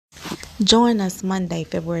Join us Monday,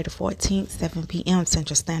 February the 14th, 7 p.m.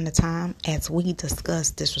 Central Standard Time as we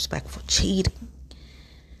discuss disrespectful cheating.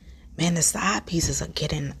 Man, the side pieces are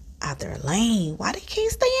getting out their lane. Why they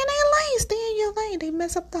can't stay in their lane? Stay in your lane. They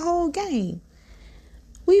mess up the whole game.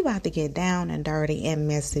 We about to get down and dirty and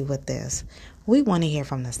messy with this. We want to hear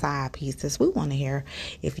from the side pieces. We want to hear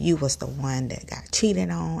if you was the one that got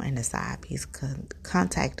cheated on and the side piece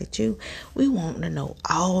contacted you. We want to know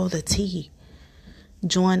all the tea.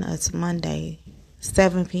 Join us Monday,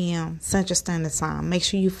 7 p.m. Central Standard Time. Make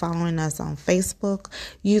sure you're following us on Facebook,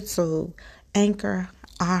 YouTube, Anchor,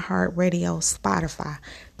 iHeartRadio, Spotify.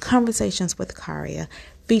 Conversations with Karia,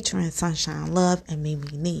 featuring Sunshine Love and Mimi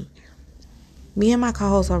Nee. Me and my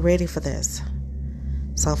co-hosts are ready for this.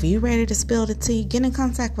 So if you're ready to spill the tea, get in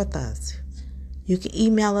contact with us. You can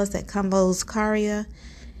email us at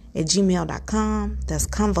convoskaria@gmail.com. That's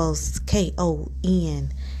convos,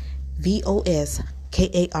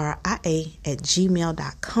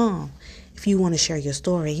 KONVOSKARIA@gmail.com. If you want to share your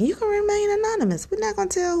story, you can remain anonymous. We're not going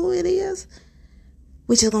to tell who it is.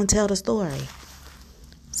 We're just going to tell the story.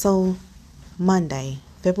 So Monday,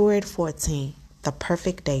 February 14th, the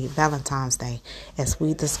perfect day, Valentine's Day, as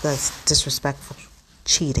we discuss disrespectful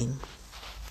cheating.